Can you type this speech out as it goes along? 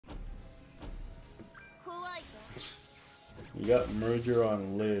You got merger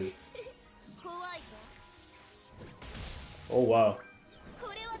on Liz. Oh wow.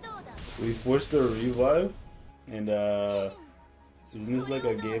 We forced a revive, and isn't this like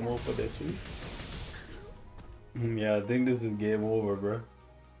a game over this week? Yeah, I think this is game over, bro.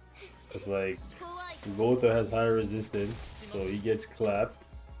 It's like Gotha has high resistance, so he gets clapped.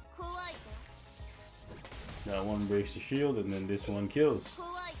 That one breaks the shield, and then this one kills.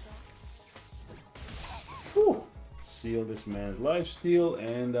 Whew. Seal this man's lifesteal,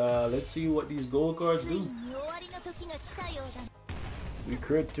 and let's see what these gold cards do. We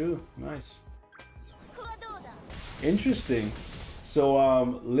crit too. Nice. Interesting.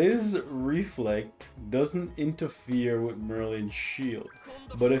 So Liz Reflect doesn't interfere with Merlin's shield,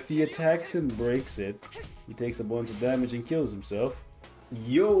 but if he attacks and breaks it, he takes a bunch of damage and kills himself.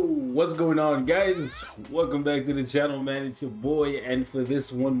 Yo, what's going on, guys? Welcome back to the channel, man. It's your boy, and for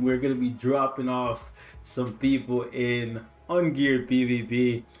this one we're gonna be dropping off some people in ungeared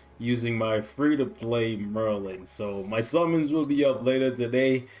PvP using my free-to-play Merlin. So my summons will be up later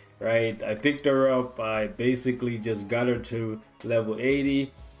today, right? I picked her up. I basically just got her to level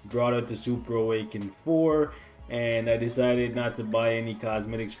 80, brought her to Super Awaken 4, and I decided not to buy any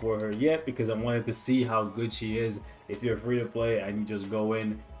cosmetics for her yet because I wanted to see how good she is. If you're free to play and you just go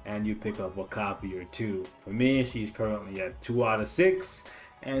in and you pick up a copy or two. For me, she's currently at 2 out of 6,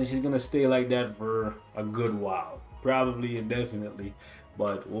 and she's gonna stay like that for a good while, probably indefinitely,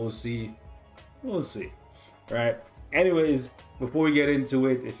 but we'll see. We'll see, right? Anyways, before we get into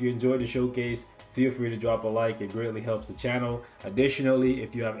it, if you enjoyed the showcase, feel free to drop a like. It greatly helps the channel. Additionally,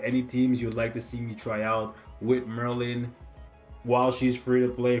 if you have any teams you'd like to see me try out with Merlin while she's free to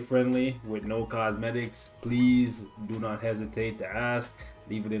play friendly with no cosmetics, please do not hesitate to ask.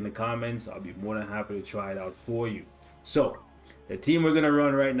 Leave it in the comments. I'll be more than happy to try it out for you. So the team we're gonna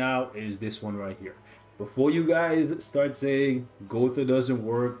run right now is this one right here. Before you guys start saying Gotha doesn't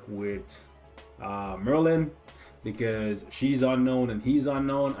work with Merlin because she's unknown and he's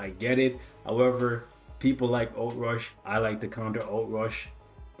unknown, I get it. However, people like Outrush. I like to counter Outrush.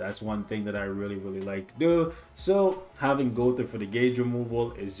 That's one thing that I really like to do. So having Gotha for the gauge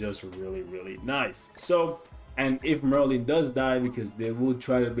removal is just really nice. So, and if Merlin does die, because they will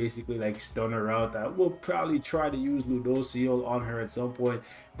try to basically like stun her out, I will probably try to use Ludociel on her at some point,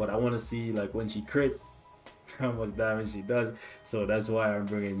 but I want to see like when she crit how much damage she does. So that's why I'm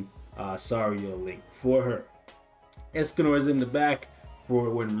bringing Sariel Link for her. Escanor is in the back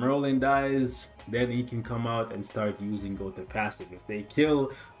for when Merlin dies, then he can come out and start using Gotha passive. If they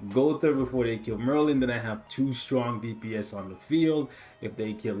kill Gotha before they kill Merlin, then I have 2 strong DPS on the field. If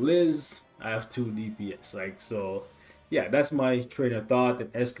they kill Liz, I have 2 DPS. Like, so yeah, that's my train of thought.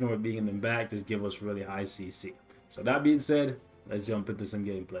 And Escanor being in the back just give us really high CC. So that being said, let's jump into some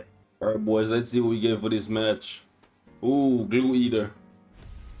gameplay. Alright boys, let's see what we get for this match. Ooh, Glue Eater.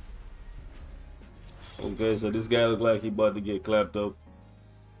 Okay, so this guy look like he about to get clapped up.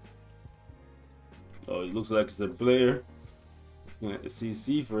 Oh, it looks like it's a player. Yeah,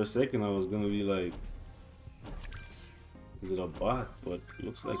 CC for a second I was gonna be like, is it a bot? But it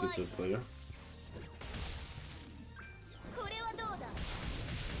looks like it's a player.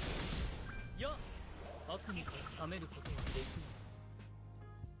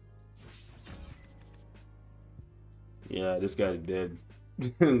 Yeah, this guy's dead.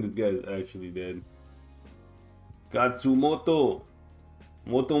 This guy's actually dead. Katsumoto!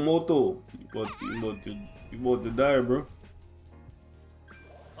 Moto. You about to die, bro.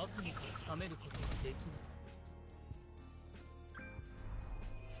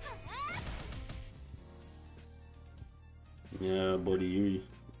 Yeah, buddy.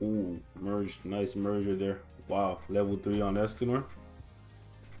 Ooh, merge. Nice merger there. Wow, level 3 on Escanor.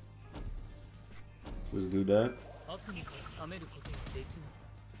 Let's just do that.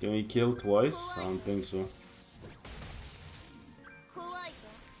 Can we kill twice? I don't think so.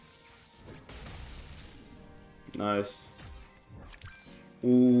 Nice.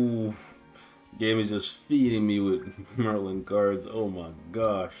 Ooh, game is just feeding me with Merlin cards. Oh my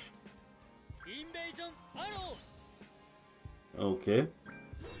gosh. Okay.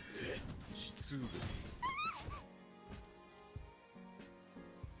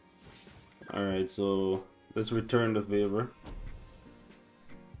 Alright, so let's return the favor.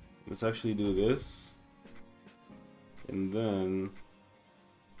 Let's actually do this. And then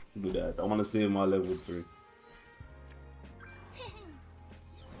do that. I want to save my level 3.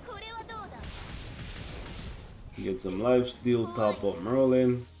 Get some lifesteal, top up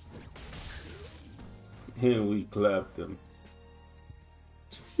Merlin, and we clapped him.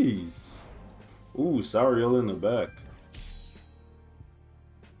 Jeez. Ooh, Sariel in the back.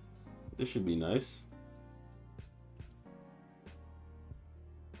 This should be nice.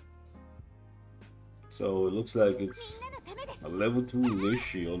 So it looks like it's a level 2 Liz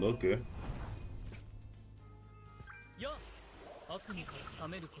shield, okay.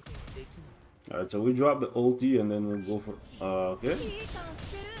 Alright, so we drop the ulti and then we'll go for okay.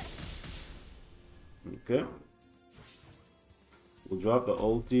 Okay. We'll drop the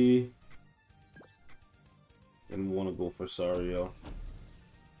ulti. Then we wanna go for Sario.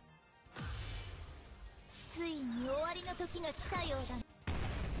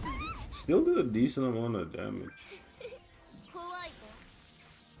 Still did a decent amount of damage.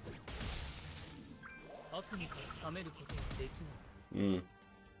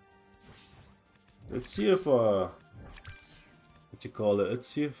 Let's see if what you call it? Let's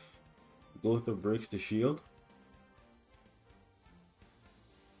see if Gotha breaks the shield.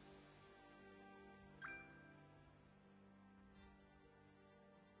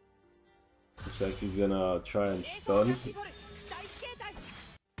 Looks like he's gonna try and stun.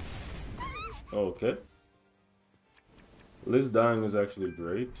 Okay. Liz dying is actually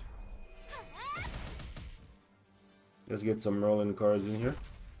great. Let's get some Merlin cards in here.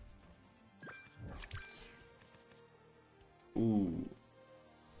 Ooh.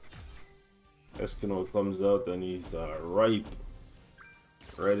 Eskimo comes out and he's ripe.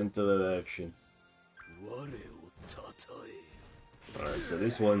 Right into that action. Alright, so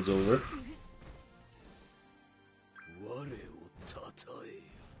this one's over.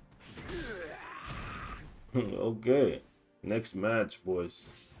 Okay, next match, boys.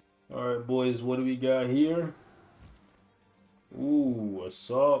 Alright, boys, what do we got here? Ooh,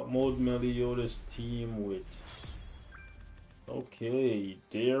 Assault Mode Meliodas team with... Okay,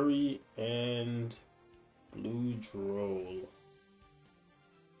 Dairy and Blue Droll.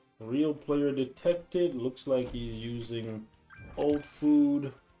 Real player detected. Looks like he's using old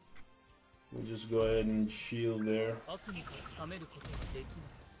food. We'll just go ahead and shield there.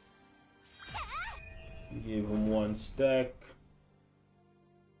 Gave him one stack.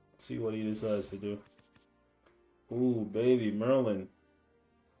 Let's see what he decides to do. Ooh, baby, Merlin.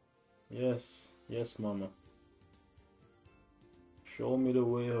 Yes, yes, mama. Show me the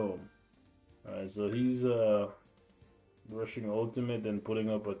way home. Alright, so he's rushing ultimate and putting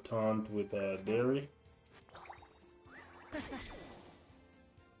up a taunt with Dairy.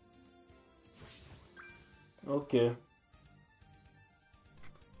 Okay.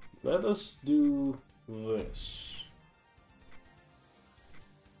 Let us do this.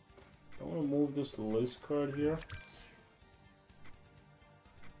 I want to move this list card here.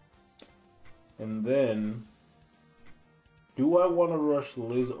 And then, do I want to rush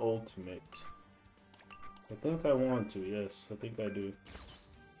Liz Ultimate? I think I want to, yes, I think I do.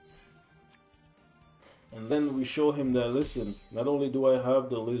 And then we show him that, listen, not only do I have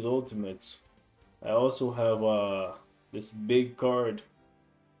the Liz Ultimates, I also have this big card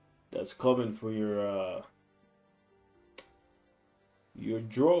that's coming for your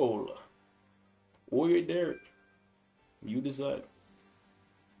Droll or your Derek. You decide.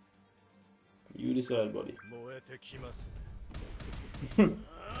 You decide, buddy.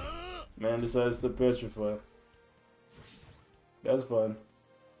 Man decides to petrify. That's fine.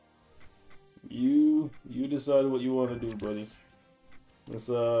 You decide what you want to do, buddy. Let's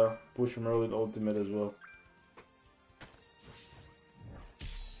push Merlin ultimate as well.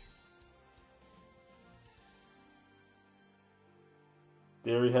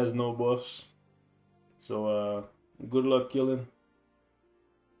 There he has no buffs. So good luck killing.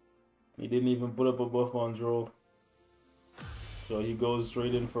 He didn't even put up a buff on Droll. So he goes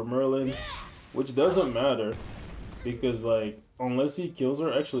straight in for Merlin, which doesn't matter because, like, unless he kills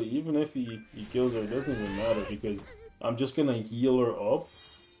her, actually, even if he kills her, it doesn't even matter because I'm just gonna heal her up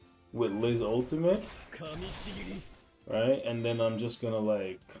with Liz ultimate, right? And then I'm just gonna,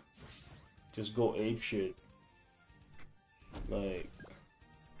 like, just go ape shit. Like,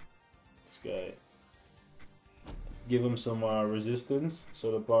 this guy. Give him some resistance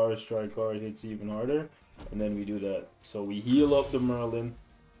so the power strike card hits even harder. And then we do that. So we heal up the Merlin.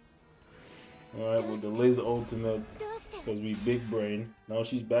 Alright, with the Liz ultimate. Because we big brain. Now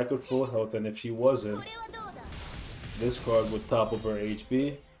she's back at full health. And if she wasn't, this card would top up her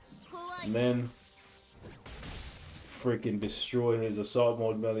HP. And then freaking destroy his Assault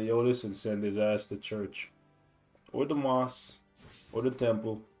Mode Meliodas and send his ass to church. Or the mosque. Or the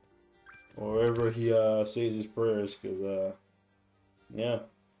temple. Or wherever he says his prayers. Because, yeah.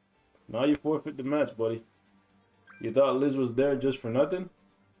 Now you forfeit the match, buddy. You thought Liz was there just for nothing?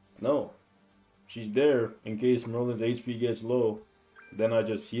 No. She's there in case Merlin's HP gets low. Then I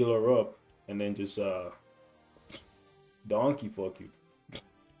just heal her up. And then just, donkey fuck you.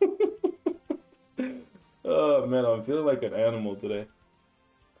 Oh, man, I'm feeling like an animal today.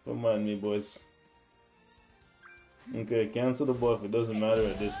 Don't mind me, boys. Okay, cancel the buff. It doesn't matter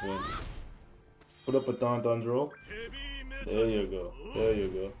at this point. Put up a taunt roll. There you go. There you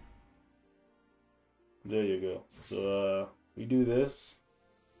go. There you go. So we do this.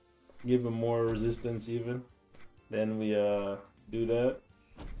 Give him more resistance even. Then we do that.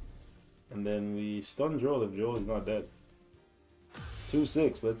 And then we stun Joel if Joel is not dead.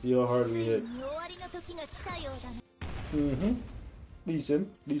 2-6. Let's see how hard we hit. Decent.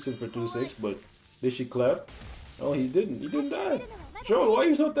 Decent for 2-6, but did she clap? Oh, he didn't. He didn't die. Joel, why are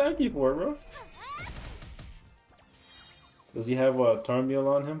you so tanky for, bro? Does he have a Tarmiel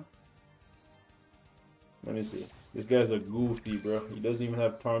on him? Let me see. This guy's a goofy, bro. He doesn't even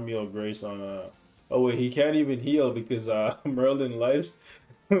have Tarmiel Grace on. Oh wait, he can't even heal because Merlin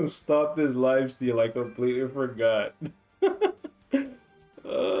stopped his lifesteal. I completely forgot.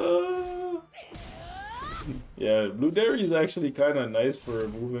 Yeah, Blue Dairy is actually kind of nice for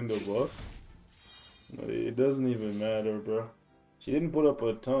removing the buffs. It doesn't even matter, bro. She didn't put up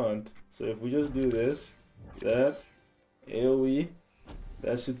a taunt, so if we just do this, that, AoE,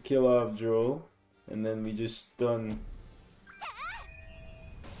 that should kill off Joel, and then we just stun.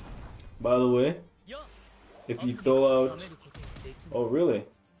 By the way, if you throw out... Oh, really?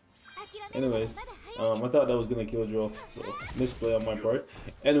 Anyways, I thought that was gonna kill Joel, so misplay on my part.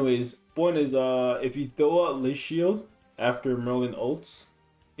 Anyways, point is, if you throw out Liz Shield after Merlin ults,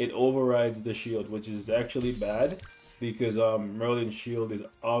 it overrides the shield, which is actually bad because Merlin's shield is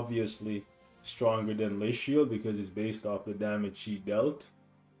obviously stronger than Liz Shield because it's based off the damage she dealt.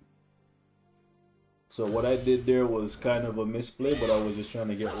 So what I did there was kind of a misplay, but I was just trying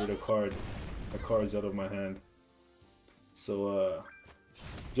to get rid of the cards out of my hand. So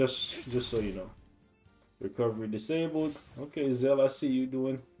just so you know. Recovery disabled. Okay, Zell, I see you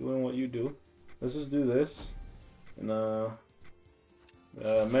doing what you do. Let's just do this. And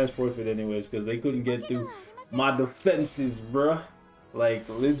man's forfeit anyways, because they couldn't get through my defenses, bruh. Like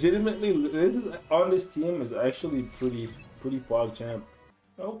legitimately, this is on this team is actually pretty pog champ.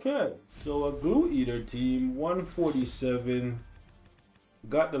 Okay, so a Glue Eater team, 147.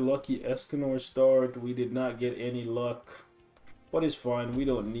 Got the lucky Escanor start. We did not get any luck. But it's fine, we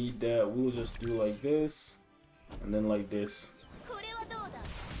don't need that. We'll just do like this, and then like this.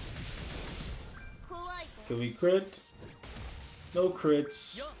 Can we crit? No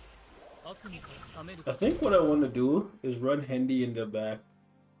crits. I think what I want to do is run Hendy in the back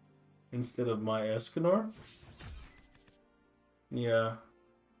instead of my Escanor. Yeah,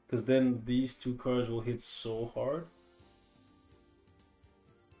 because then these two cards will hit so hard.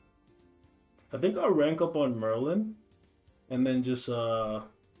 I think I'll rank up on Merlin. And then just, let's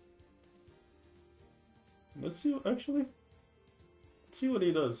see, actually, let's see what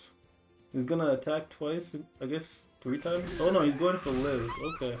he does. He's gonna attack twice, I guess 3 times? Oh no, he's going for Liz,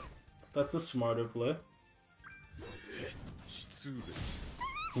 okay. That's a smarter play.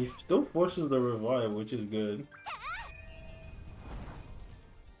 He still forces the revive, which is good.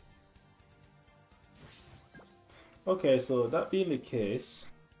 Okay, so that being the case,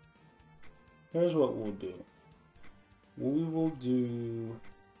 here's what we'll do. We will do...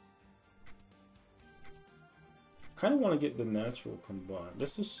 kind of want to get the natural combined.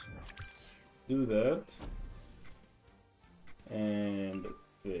 Let's just do that. And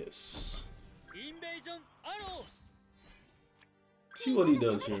this. See what he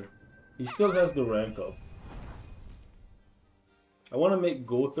does here. He still has the rank up. I want to make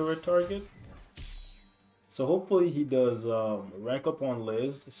Gother a target. So hopefully he does rank up on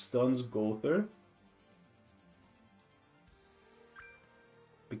Liz, stuns Gother.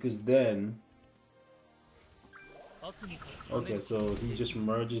 Because then... okay, so he just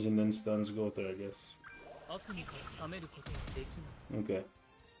merges and then stuns Gother, I guess. Okay.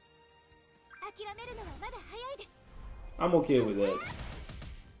 I'm okay with that.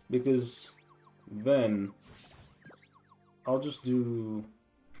 Because then I'll just do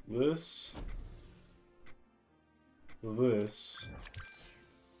this. This.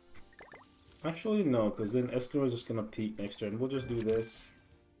 Actually, no, because then Escanor is just gonna peek next turn. We'll just do this.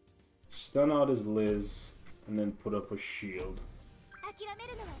 Stun out his Liz, and then put up a shield.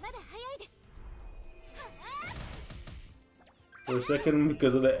 For a second,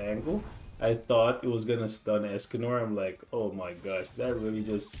 because of the angle, I thought it was gonna stun Escanor. I'm like, oh my gosh, that really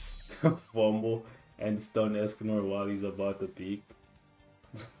just fumble and stun Escanor while he's about to peek.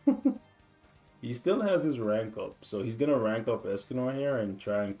 He still has his rank up, so he's gonna rank up Escanor here and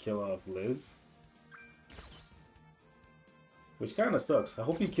try and kill off Liz. Which kind of sucks. I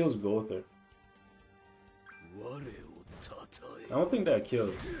hope he kills Gother. I don't think that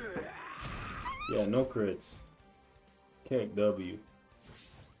kills. Yeah, no crits. Kick W.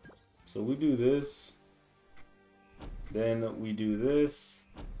 So we do this. Then we do this,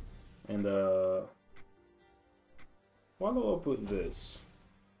 and follow up with this.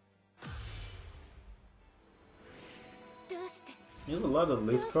 He has a lot of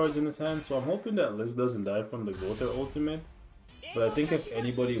Liz cards in his hand, so I'm hoping that Liz doesn't die from the Gother ultimate. But I think if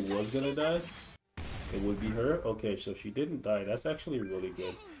anybody was gonna die, it would be her. Okay, so she didn't die. That's actually really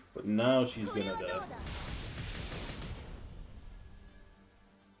good. But now she's gonna die.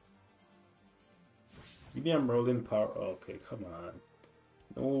 Maybe a Merlin power. Okay, come on.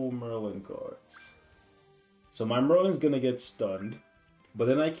 No Merlin cards. So my Merlin's gonna get stunned. But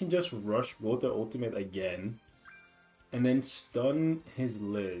then I can just rush Gother ultimate again. And then stun his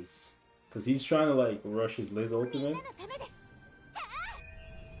Liz. Because he's trying to like rush his Liz ultimate.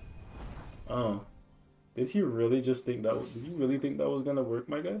 Oh. Did he really just think that? Did you really think that was gonna work,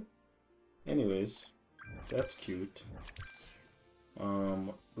 my guy? Anyways, that's cute.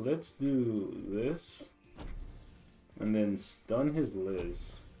 Let's do this. And then stun his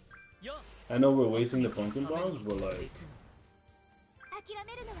Liz. I know we're wasting the pumpkin bombs, but like,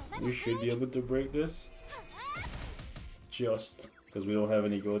 we should be able to break this. Just because we don't have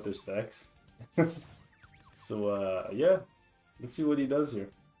any Gother stacks. So yeah, let's see what he does here.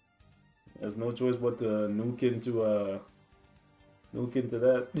 There's no choice but to nuke into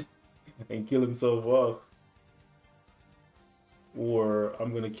that and kill himself off. Or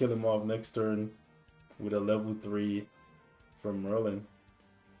I'm gonna kill him off next turn with a level 3 from Merlin.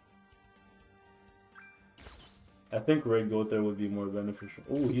 I think Red Gother would be more beneficial.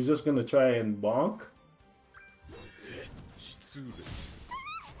 Oh, he's just gonna try and bonk.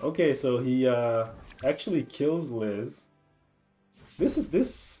 Okay, so he actually kills Liz.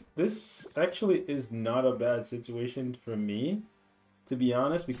 This actually is not a bad situation for me, to be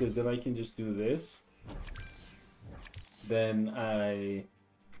honest, because then I can just do this. Then I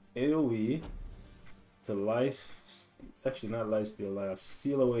AoE to actually not lifesteal,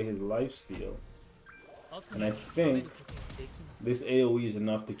 seal away his lifesteal. And I think this AoE is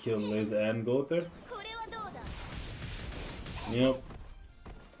enough to kill Liz and Gother. Yep.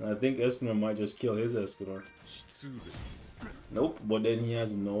 I think Escanor might just kill his Escanor. Nope, but then he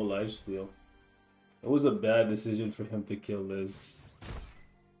has no lifesteal. It was a bad decision for him to kill Liz.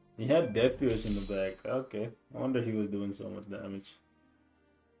 He had Death Pierce in the back. Okay, I wonder he was doing so much damage.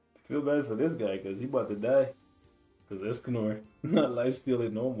 Feel bad for this guy because he about to die. Because Escanor not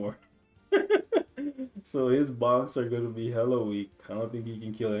lifestealing no more. So his bonks are going to be hella weak. I don't think he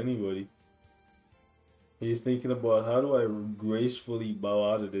can kill anybody. He's thinking about how do I gracefully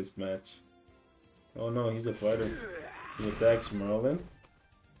bow out of this match. Oh no, he's a fighter. He attacks Merlin.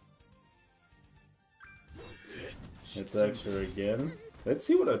 Attacks her again. Let's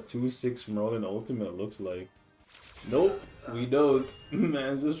see what a 2-6 Merlin ultimate looks like. Nope, we don't.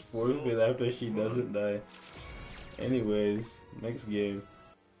 Man's just forfeit after she doesn't die. Anyways, next game.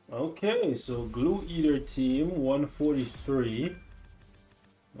 Okay, so Glue Eater team 143.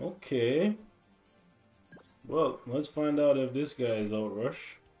 Okay. Well, let's find out if this guy is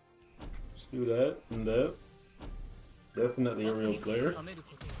outrush. Let's do that and that. Definitely a real player.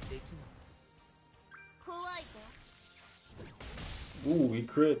 Ooh, we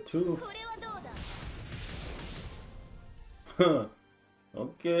crit too. Huh.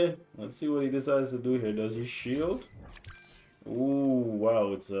 Okay, let's see what he decides to do here. Does he shield? Ooh,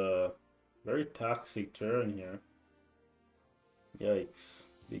 wow, it's a very toxic turn here. Yikes.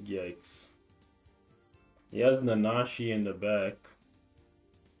 Big yikes. He has Nanashi in the back.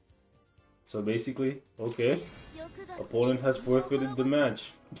 So basically, okay. Opponent has forfeited the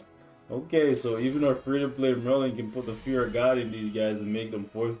match. Okay, so even our free-to-play Merlin can put the fear of God in these guys and make them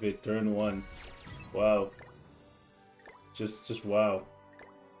forfeit turn 1. Wow. Just wow.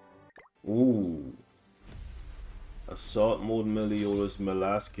 Ooh. Assault Mode Meliodas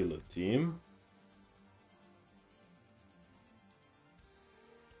Melascula team.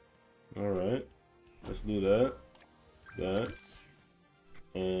 Alright. Let's do that. That.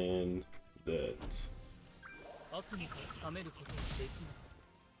 And that.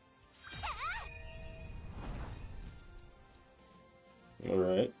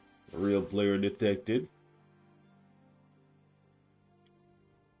 Alright. Real player detected.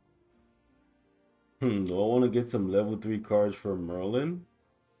 Do I want to get some level 3 cards for Merlin?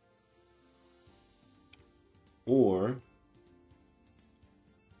 Or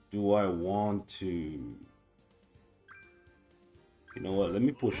do I want to... You know what? Let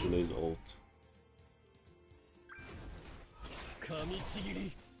me push Liz ult.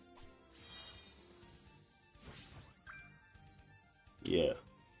 Yeah.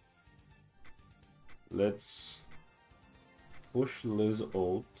 Let's push Liz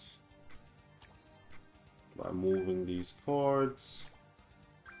ult. by moving these cards.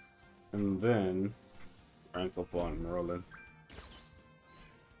 And then rank up on Merlin.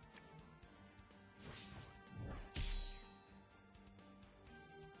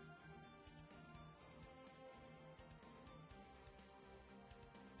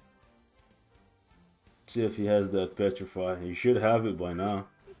 See if he has that petrify. He should have it by now.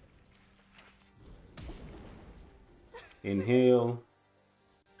 Inhale.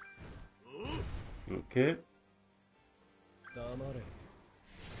 Okay.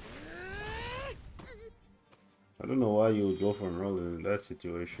 I don't know why you would go for Merlin in that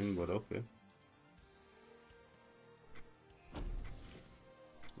situation, but okay.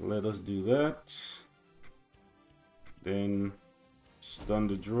 Let us do that. Then stun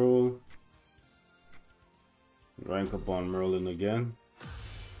the droll. Rank up on Merlin again.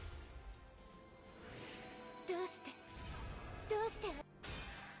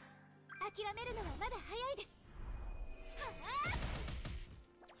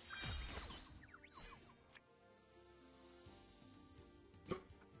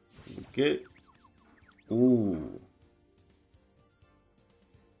 Okay. Ooh.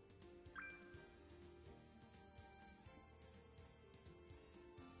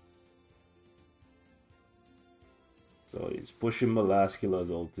 So he's pushing Melascula's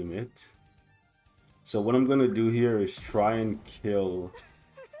ultimate. So what I'm gonna do here is try and kill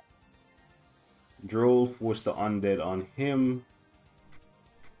Droll, force the undead on him.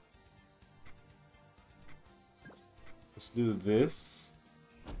 Let's do this.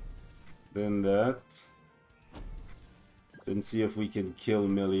 Then that. Then see if we can kill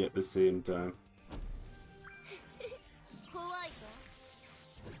Millie at the same time.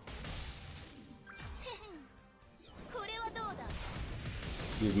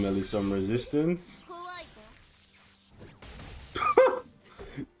 Give Millie some resistance.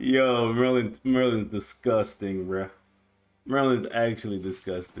 Yo, Merlin's disgusting, bruh. Merlin's actually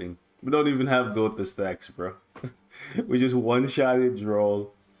disgusting. We don't even have Gotha stacks, bro. We just one-shotted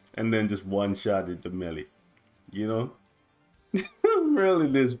Droll and then just one-shotted the Millie. You know?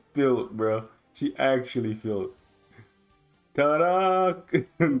 Merlin is built, bro. She actually built. Ta-da!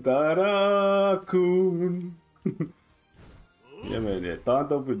 Ta-da-kun! Yeah, man, yeah.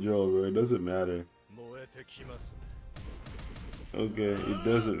 Taunt up with Droll, bro. It doesn't matter. Okay, it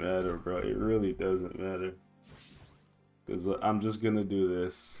doesn't matter, bro. It really doesn't matter. Because I'm just gonna do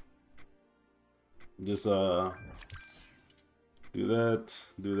this. Just, do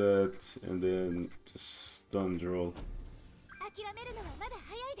that, and then just stun Droll.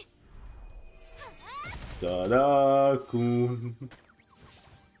 Ta-da-kun!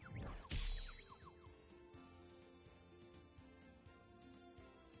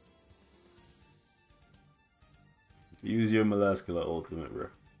 Use your Melascula ultimate, bro.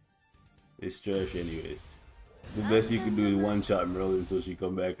 It's trash anyways. The best you can do is one-shot Merlin so she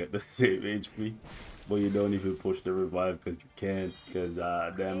come back at the same HP. But you don't even push the revive because you can't, because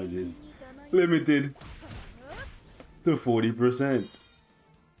damage is limited to 40%.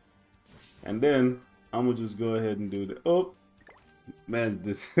 And then I'm gonna just go ahead and do the man's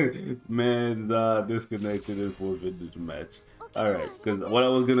disconnected and forfeited the match. Alright, because what I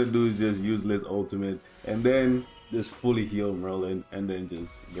was gonna do is just use Liz ultimate and then just fully heal Merlin and then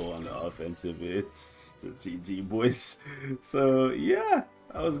just go on the offensive. It's a GG, boys. So yeah,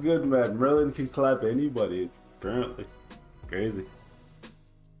 that was good, man. Merlin can clap anybody, apparently. Crazy.